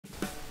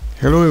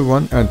Hello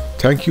everyone, and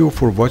thank you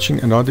for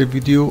watching another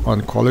video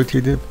on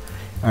qualitative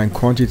and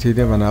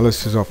quantitative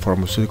analysis of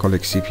pharmaceutical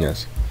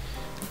excipients.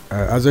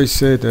 As I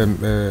said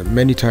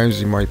many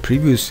times in my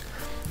previous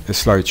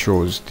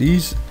slideshows,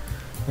 these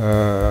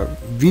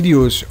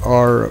videos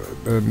are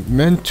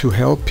meant to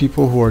help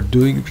people who are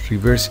doing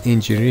reverse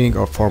engineering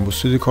of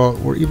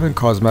pharmaceutical or even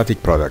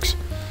cosmetic products.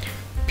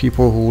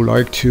 People who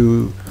like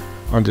to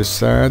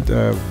understand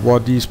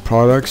what these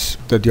products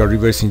that they are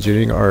reverse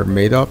engineering are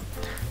made of,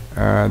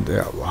 and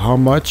how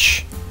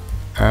much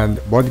and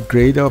what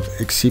grade of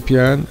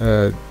excipient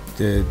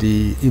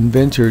the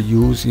inventor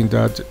used in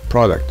that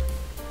product.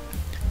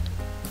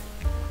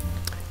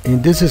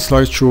 In this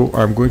slideshow,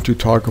 I'm going to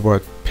talk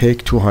about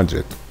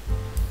PEG-200.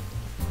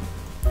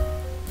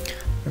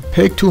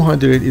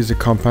 PEG-200 is a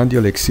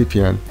compendial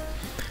excipient.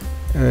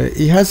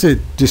 It has a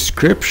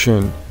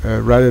description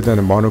rather than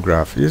a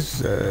monograph.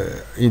 It's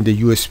in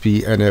the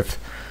USP NF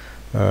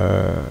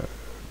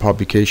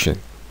publication.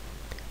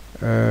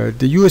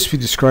 The USP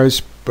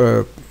describes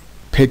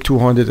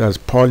PEG-200 as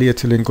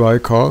polyethylene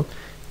glycol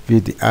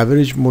with the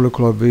average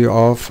molecular weight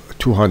of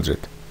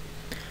 200.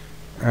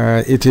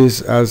 It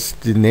is, as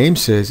the name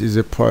says, is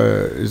a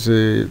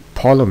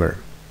polymer.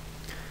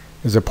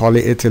 Is a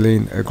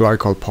polyethylene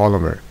glycol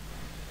polymer.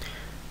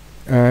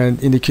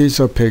 And in the case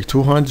of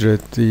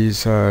PEG-200,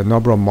 these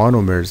number of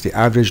monomers, the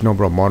average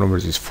number of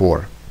monomers is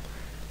 4.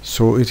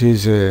 So it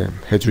is a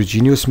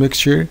heterogeneous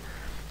mixture.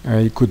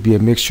 It could be a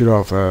mixture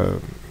of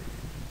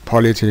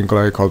polyethylene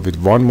glycol with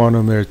 1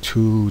 monomer,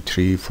 2,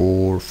 3,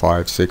 4,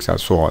 5, 6, and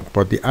so on.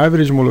 But the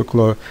average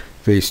molecular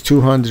weight is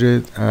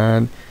 200,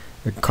 and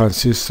it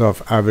consists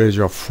of average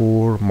of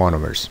 4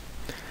 monomers.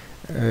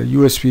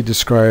 USP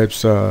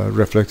describes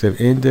reflective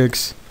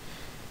index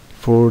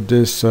for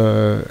this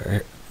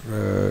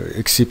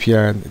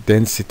excipient,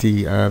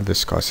 density, and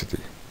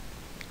viscosity.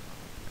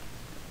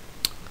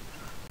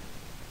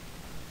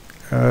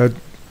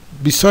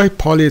 Besides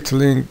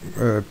polyethylene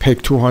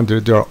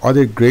PEG-200, there are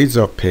other grades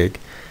of PEG.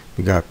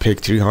 We got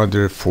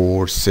PEG-300,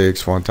 4,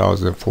 6,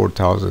 1000,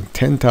 4000,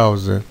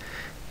 10,000,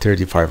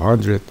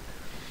 3500.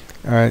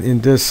 And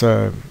in this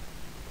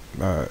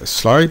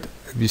slide,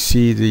 we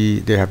see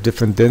they have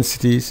different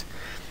densities,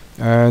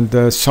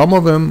 and some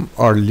of them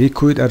are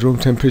liquid at room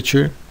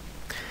temperature,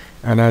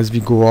 and as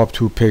we go up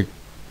to PEG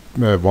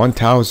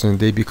 1000,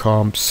 they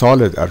become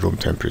solid at room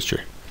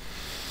temperature.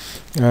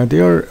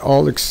 They are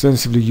all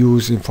extensively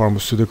used in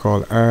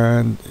pharmaceutical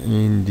and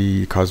in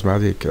the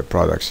cosmetic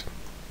products.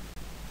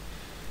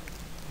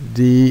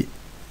 The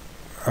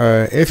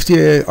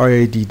FDA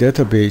IAD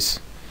database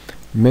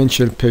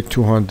mentioned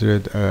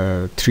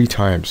PEG-200 3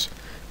 times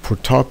for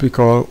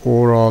topical,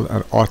 oral,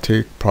 and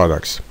otic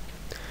products.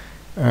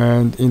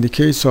 And in the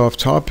case of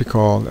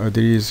topical,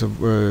 there is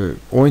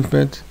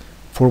ointment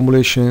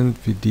formulation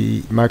with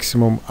the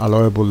maximum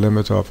allowable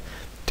limit of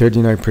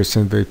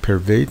 39% weight per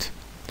weight.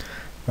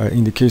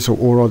 In the case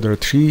of oral, there are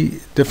 3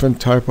 different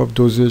type of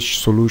dosage: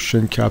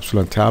 solution,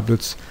 capsule, and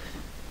tablets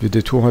with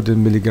the 200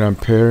 milligram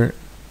per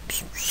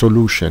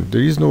solution.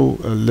 There is no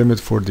limit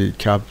for the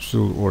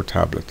capsule or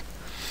tablet.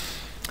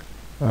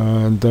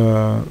 And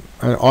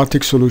an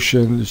otic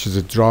solution, which is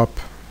a drop,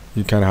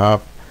 you can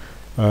have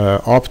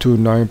up to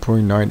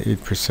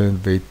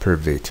 9.98% weight per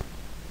weight.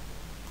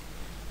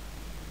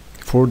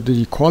 For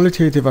the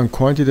qualitative and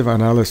quantitative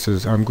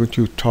analysis, I'm going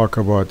to talk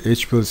about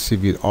HPLC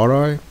with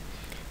RI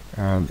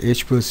and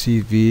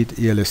HPLC with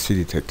ELSC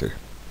detector.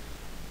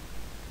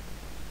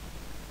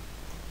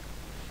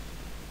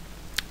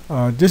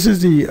 This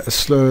is the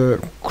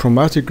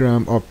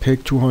chromatogram of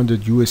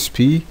PEG-200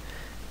 USP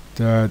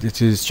that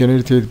it is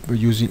generated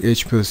using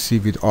HPLC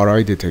with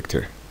RI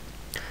detector.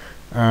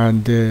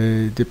 And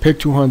the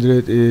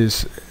PEG-200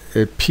 is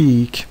a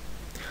peak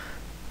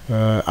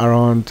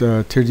around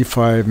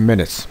 35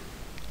 minutes.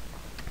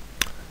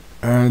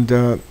 And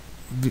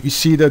we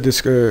see that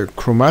this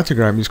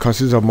chromatogram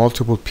consists of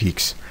multiple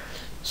peaks.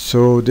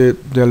 So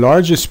the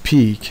largest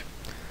peak,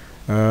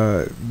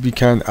 we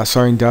can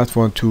assign that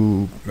one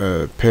to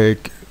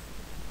PEG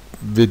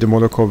with the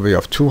molecular weight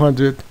of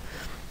 200,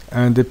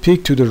 and the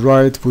peak to the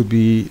right would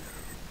be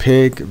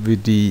PEG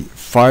with the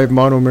 5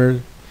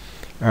 monomer,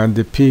 and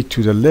the peak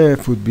to the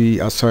left would be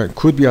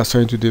could be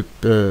assigned to the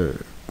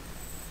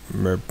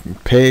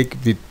PEG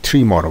with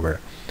 3 monomer.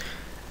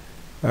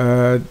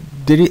 I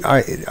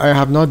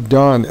have not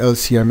done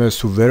LCMS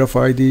to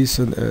verify this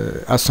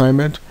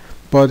assignment,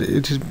 but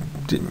it is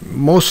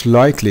most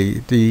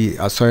likely the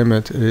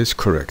assignment is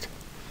correct.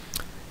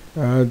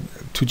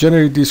 To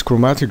generate this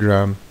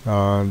chromatogram,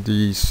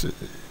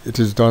 it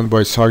is done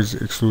by size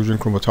exclusion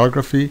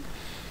chromatography,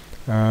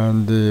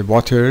 and the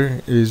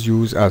water is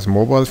used as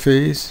mobile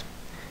phase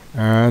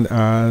and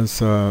as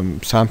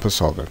sample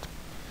solvent.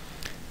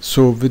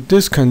 So with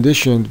this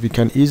condition, we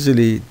can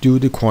easily do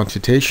the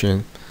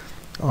quantitation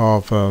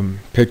of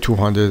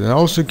PEG-200, and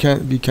also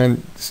we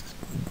can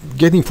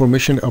get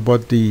information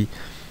about the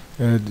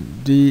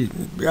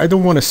I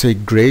don't want to say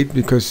grade,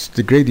 because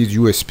the grade is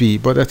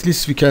USP, but at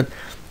least we can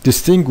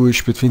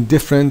distinguish between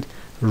different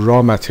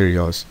raw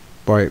materials.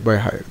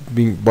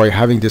 by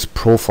having this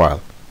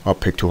profile of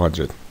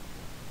PEG-200.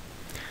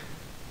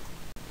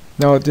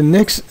 Now the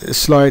next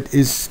slide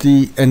is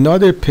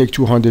another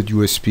PEG-200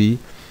 USB,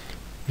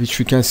 which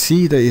we can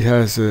see that it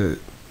has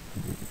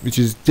which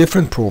is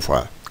different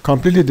profile,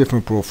 completely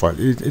different profile.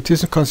 It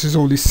isn't consists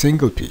only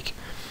single peak.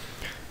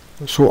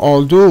 So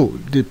although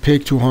the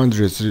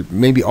PEG-200s,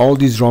 maybe all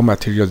these raw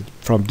materials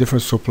from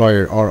different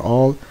supplier are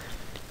all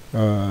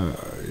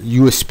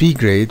USB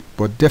grade,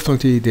 but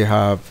definitely they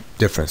have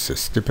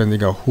differences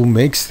depending on who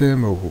makes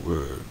them or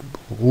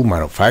who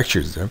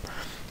manufactures them.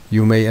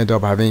 You may end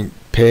up having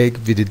PEG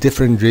with a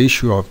different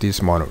ratio of these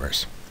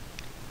monomers.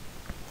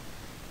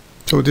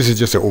 So this is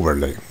just an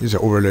overlay. It's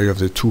an overlay of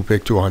the two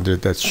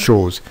PEG-200 that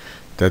shows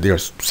that they are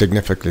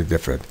significantly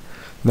different.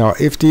 Now,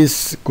 if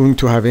this is going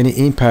to have any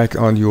impact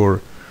on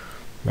your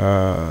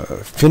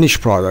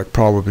finished product,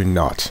 probably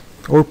not,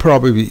 or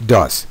probably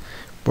does.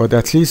 But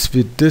at least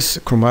with this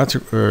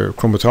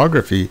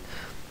chromatography,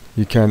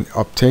 you can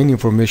obtain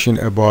information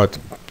about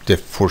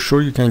for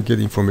sure you can get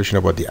information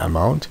about the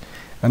amount,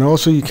 and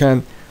also you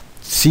can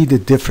see the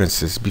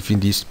differences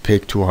between these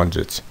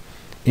PEG-200s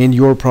in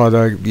your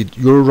product, with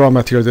your raw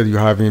material that you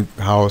have in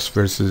house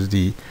versus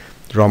the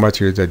raw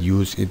material that you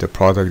use in the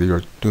product that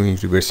you're doing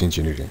reverse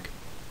engineering.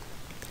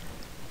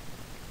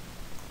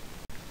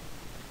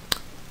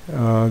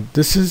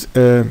 This is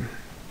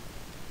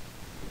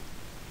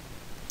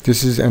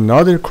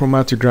another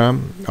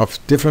chromatogram of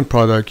different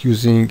product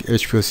using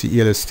HPLC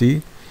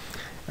ELST,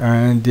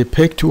 and the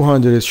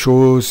PEG-200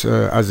 shows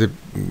as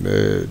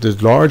the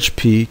large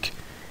peak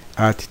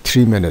at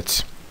 3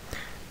 minutes.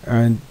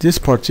 And this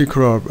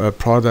particular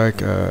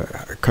product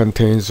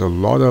contains a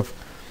lot of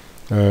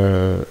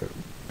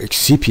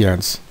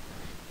excipients,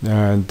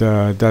 and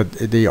that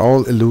they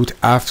all elute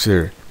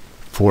after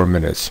 4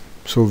 minutes.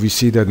 So we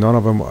see that none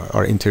of them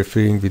are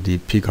interfering with the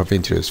peak of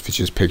interest, which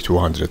is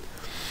PEG-200.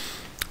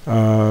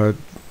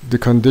 The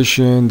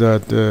condition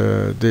that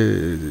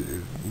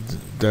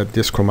that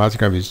this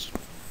chromatogram is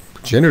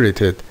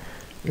generated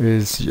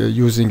is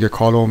using a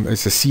column.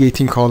 It's a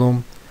C18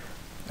 column.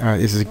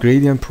 It's a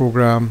gradient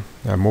program.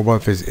 Mobile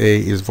phase A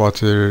is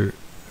water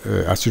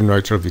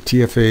acetonitrile with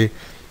TFA,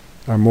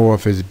 and mobile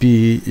phase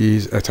B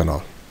is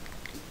ethanol.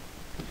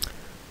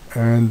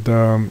 And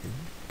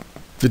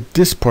with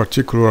this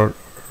particular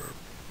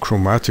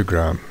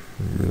chromatogram,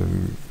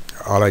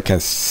 all I can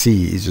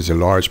see is just a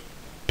large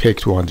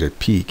PEG-200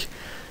 peak,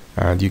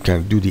 and you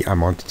can do the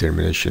amount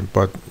determination,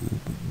 but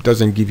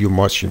doesn't give you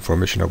much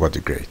information about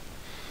the grade.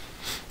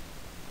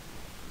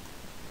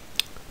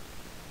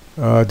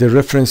 The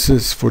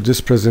references for this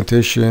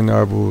presentation,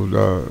 I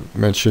will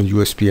mention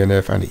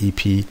USPNF and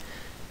EP,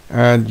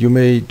 and you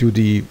may do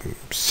the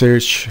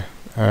search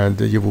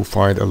and you will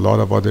find a lot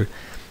of other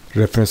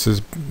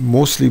references,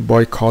 mostly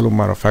by column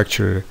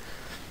manufacturer,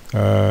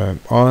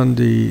 on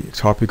the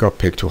topic of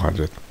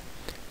PEG-200.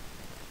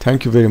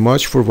 Thank you very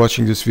much for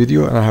watching this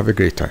video, and have a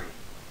great time.